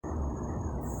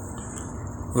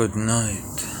Good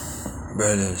night,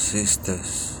 brothers,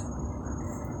 sisters,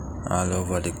 all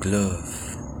over the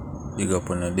globe. Big up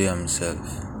on the damn self.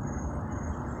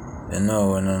 You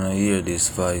know, when I hear this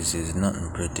voice, is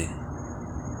nothing pretty.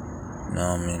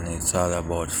 No, I mean, it's all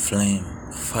about flame,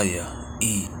 fire,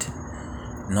 heat.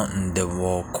 Nothing that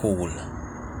war cool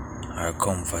or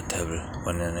comfortable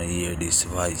when I hear this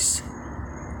voice.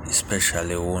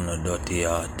 Especially one a dirty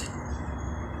heart.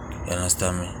 You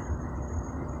understand me?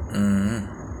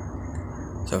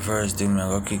 So first thing I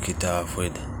go kick it off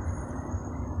with.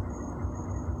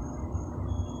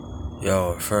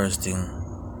 First thing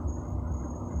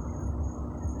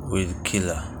with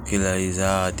Killer. Killer is an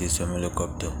artist who I look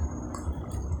up to.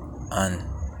 And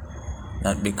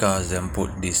not because them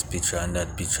put this picture and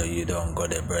that picture you don't go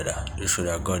there, brother. You should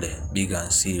have got there, big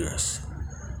and serious.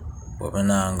 But I'm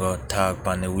not going to talk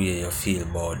on the way you feel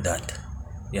about that.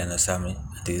 You understand me?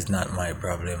 It is not my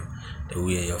problem, the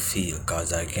way you feel,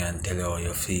 because I can't tell you how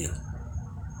you feel.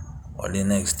 But the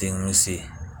next thing we see,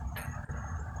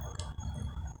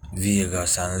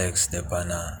 Vegas and Lex step on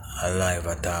a live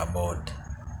at about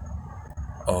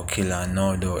Killer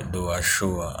No Doubt do a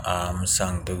show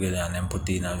song together and then put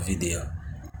in a video,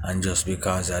 and just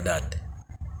because of that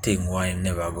thing why him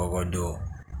never go do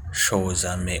shows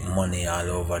and make money all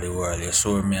over the world. You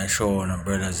saw me a show on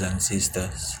brothers and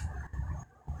sisters.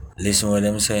 Listen what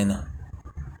them saying.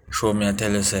 Show me a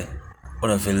tell you say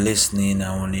when if you listening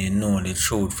and when you know the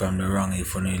truth from the wrong,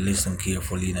 if you listen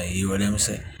carefully, you hear what them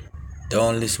say.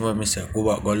 Don't listen what me say. Go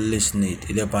back, go listen it.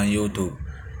 It's up on YouTube.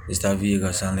 Mr.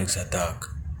 Vegas and Lex Attack.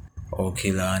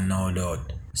 Killer and No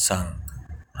Doubt song.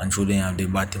 And through they have the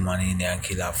Batman in there and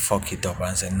Killer fuck it up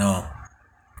and say no.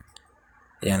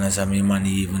 You understand me, man,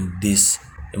 even this.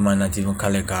 The man not even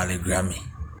collect all the Grammy.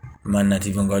 The man not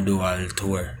even go do all the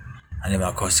tour. And him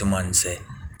a cuss him and say,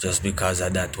 just because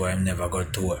of that why him never go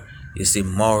tour. You see,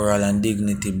 moral and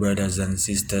dignity, brothers and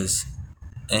sisters.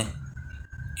 It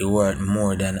worth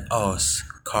more than us,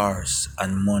 cars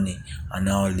and money and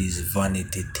all these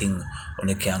vanity things when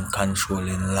you can control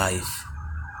in life.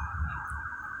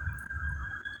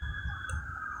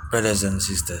 Brothers and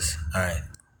sisters, alright.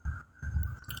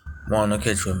 Wanna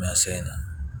catch what I'm saying?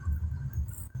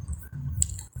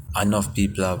 Enough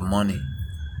people have money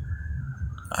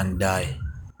and die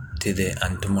today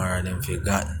and tomorrow them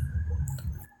forgotten.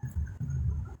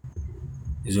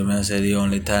 Is what I say the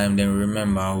only time they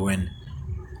remember when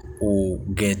who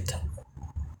get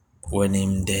when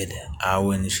him dead or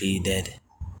when she dead.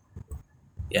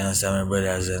 You understand, my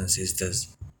brothers and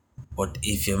sisters? But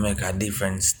if you make a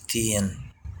different stain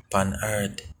upon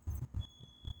earth,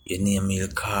 you name your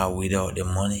car without the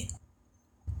money.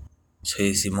 So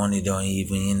you see, money don't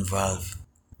even involve.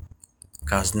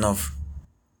 Cause enough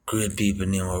great people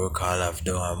name what we call have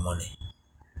don't have money.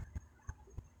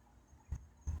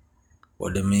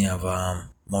 But they may have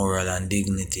moral and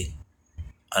dignity.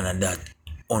 And that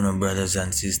only brothers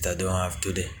and sisters don't have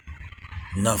today.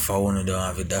 Enough for one don't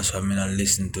have it. That's why I not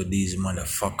listen to these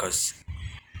motherfuckers.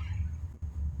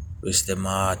 Which them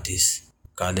artists.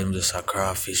 Cause them just a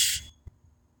crawfish.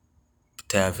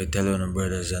 But I have to tell you,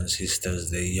 brothers and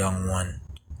sisters, the young one,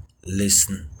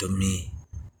 listen to me.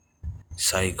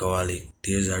 Psychoholic.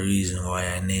 There's a reason why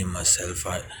I name myself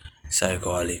a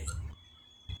psychoholic.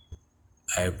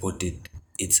 I put it,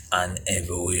 it's on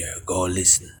everywhere. Go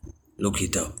listen. Look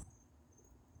it up.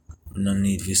 No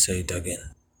need to say it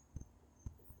again.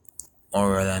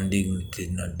 Moral and dignity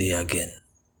not there again.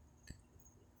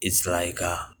 It's like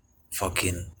a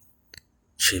fucking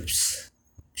chips,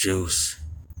 juice,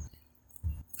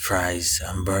 fries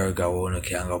and burger one you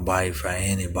can go buy from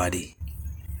anybody.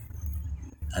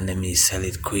 And then me sell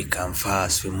it quick and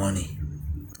fast for money.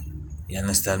 You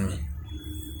understand me?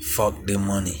 Fuck the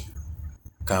money.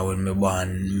 Cause when me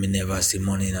born, me never see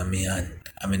money in my hand.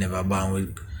 I me never born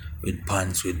with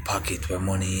pants with pocket with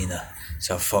money in.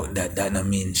 So fuck that. That don't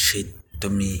mean shit to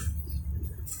me.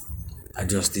 I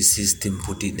just the system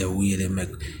put it the way they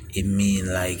make it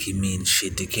mean like it mean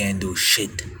shit. They can't do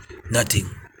shit. Nothing.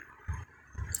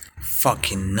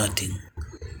 Fucking nothing.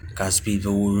 Cause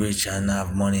people who rich and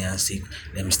have money and sick,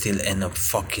 them still end up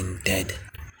fucking dead.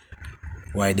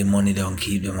 Why the money don't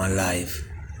keep them alive?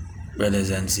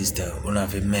 Brothers and sisters, we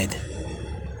have a med.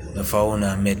 No for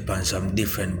una med pan some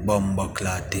different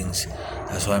bumbleclad things.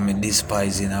 That's why me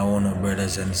despising our own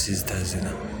brothers and sisters, you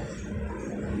know.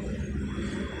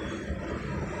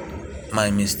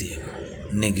 My mistake.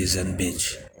 Niggas and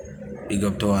bitch. Big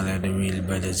up to all of the real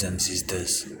brothers and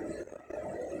sisters.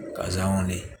 Cause I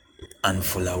only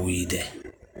handful of weed there.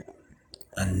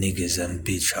 And niggas and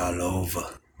bitch all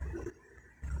over.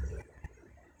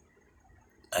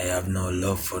 I have no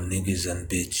love for niggas and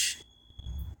bitch.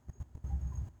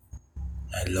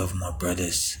 I love my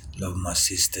brothers, love my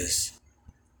sisters.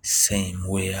 Same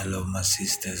way I love my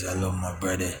sisters, I love my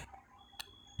brother.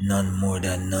 None more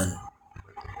than none.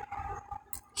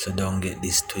 So don't get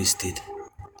this twisted.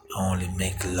 I only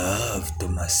make love to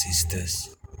my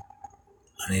sisters.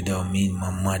 And it don't mean my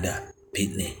mother,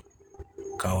 Pitney.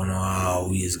 Cause I know I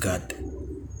always got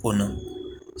uno.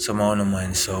 Some of my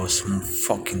mind so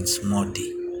fucking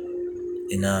smarty.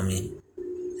 You know what I mean?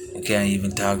 You can't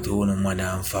even talk to uno mother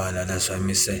and father. That's why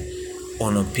me say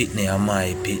uno Pitney and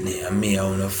my Pitney. And me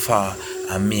and uno father.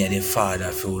 And me the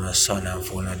father for uno son and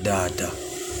for uno daughter.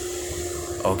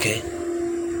 Okay?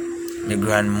 My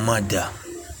grandmother,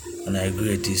 and the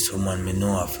greatest woman me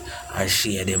know of, and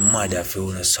she the mother for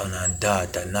uno son and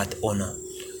daughter, not uno.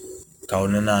 Cause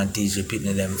uno not teach the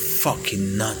Pitney them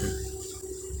fucking nothing.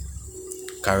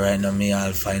 Cause right now me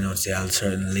all find out say all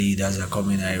certain leaders are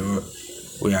coming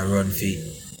we are run for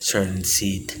certain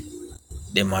seat.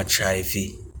 Them a try for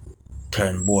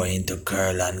turn boy into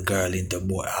girl and girl into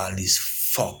boy. All this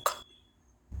fuck.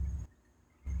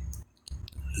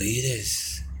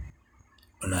 Leaders,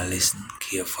 when I listen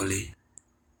carefully,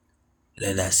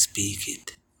 let us speak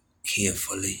it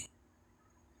carefully.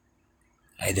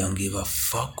 I don't give a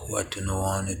fuck what you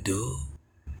wanna do,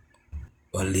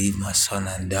 but leave my son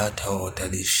and daughter out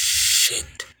of this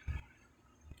shit.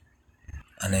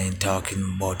 And I ain't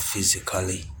talking about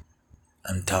physically.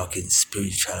 I'm talking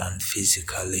spiritual and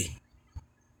physically.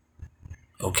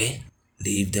 Okay?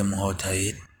 Leave them out of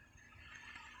it.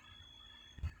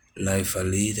 Life I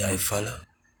lead, I follow.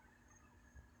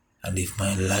 And if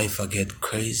my life I get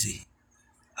crazy,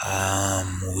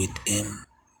 I'm with him.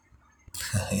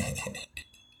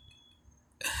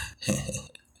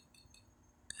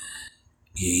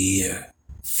 You hear?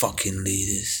 Fucking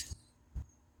leaders.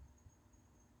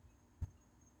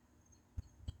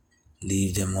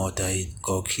 Leave them out of it.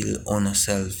 Go kill on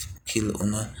self. Kill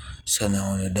on son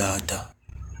and on daughter.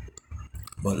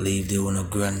 But leave the on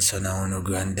grandson and on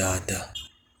granddaughter.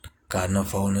 Cause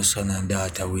enough of on son and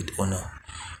daughter with uno.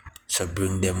 So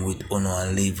bring them with uno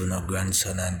and leave uno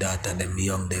grandson and daughter. Them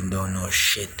young, them don't know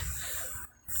shit.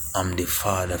 I'm the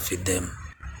father for them.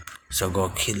 So go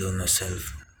kill on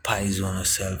yourself. Poison on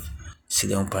yourself. Sit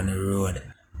down on the road.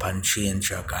 Pan train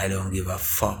track. I don't give a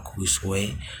fuck which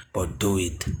way. But do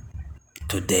it.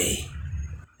 Today.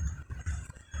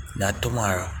 Not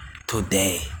tomorrow.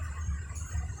 Today.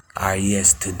 Or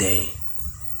yesterday.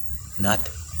 Not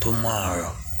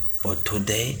tomorrow. But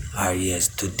today or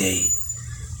yesterday.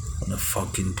 On a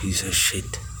fucking piece of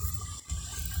shit.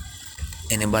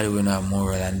 Anybody with no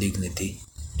moral and dignity,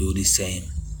 do the same.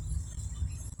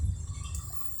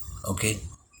 Okay?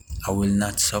 I will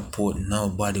not support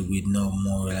nobody with no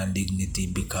moral and dignity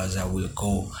because I will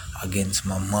go against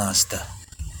my master.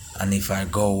 And if I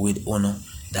go with Uno,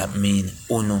 that means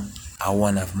Uno are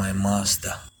one of my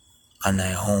master. And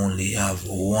I only have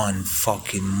one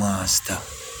fucking master.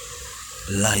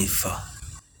 Lifer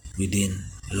within,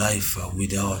 lifer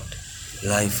without,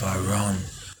 lifer around,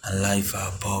 and lifer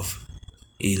above.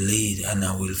 He lead and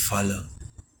I will follow.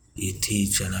 He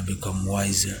teach and I become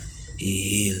wiser.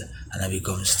 He heal and I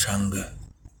become stronger.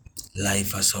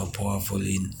 Life is so powerful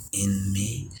in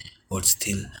me, but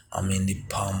still I'm in the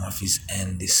palm of his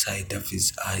hand, the sight of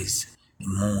his eyes, the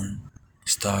moon,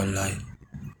 starlight,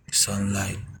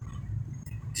 sunlight,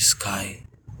 the sky,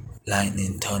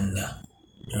 lightning, thunder,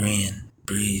 rain,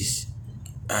 breeze,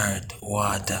 earth,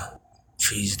 water,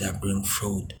 trees that bring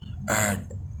fruit,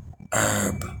 earth,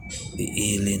 herb, the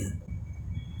healing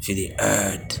for the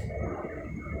earth,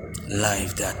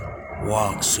 life that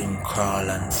walk, swim, crawl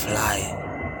and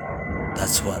fly.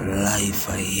 That's what life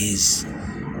is.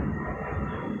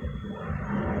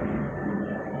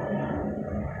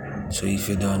 So if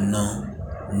you don't know,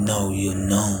 now you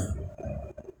know.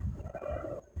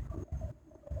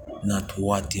 Not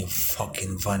what your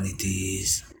fucking vanity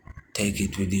is. Take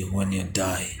it with you when you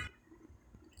die.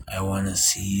 I wanna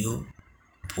see you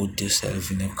put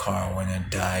yourself in a car when you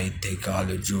die, take all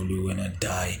the jewelry when you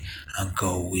die, and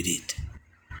go with it.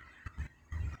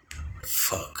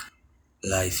 Fuck.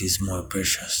 Life is more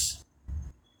precious.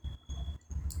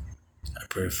 I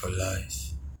pray for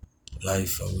life.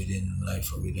 Life for within, life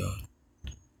for without.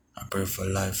 I pray for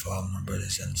life for all my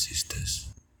brothers and sisters.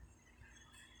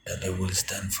 That they will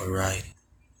stand for right.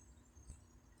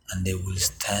 And they will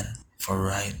stand for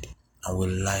right. And will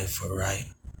lie for right.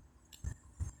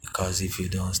 Because if you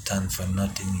don't stand for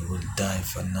nothing, you will die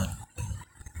for nothing.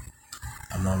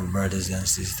 And my brothers and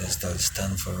sisters that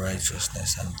stand for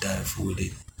righteousness and die with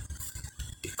it.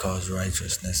 Because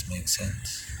righteousness makes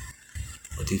sense.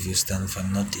 But if you stand for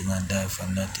nothing and die for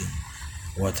nothing,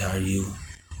 what are you?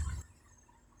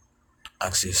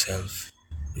 Ask yourself.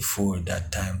 before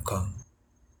that time come.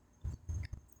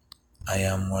 I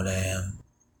am what I am,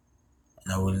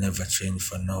 and I will never change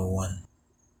for no one.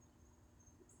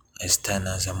 I stand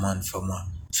as a man for my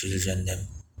children them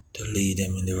to lead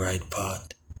them in the right path.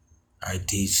 I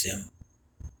teach them,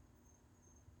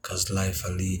 cause life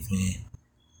will lead me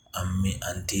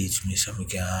and teach me so I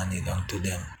can hand it down to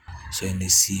them. So in the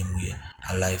same way,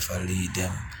 a life will lead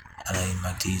them and I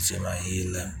might teach them and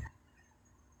heal them.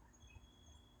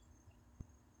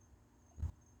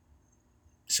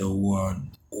 So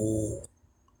who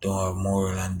don't have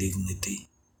moral and dignity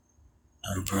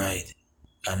and pride,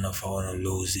 enough I wanna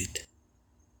lose it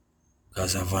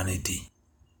because of vanity.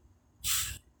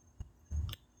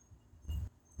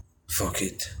 Fuck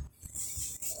it.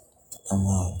 I'm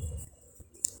out.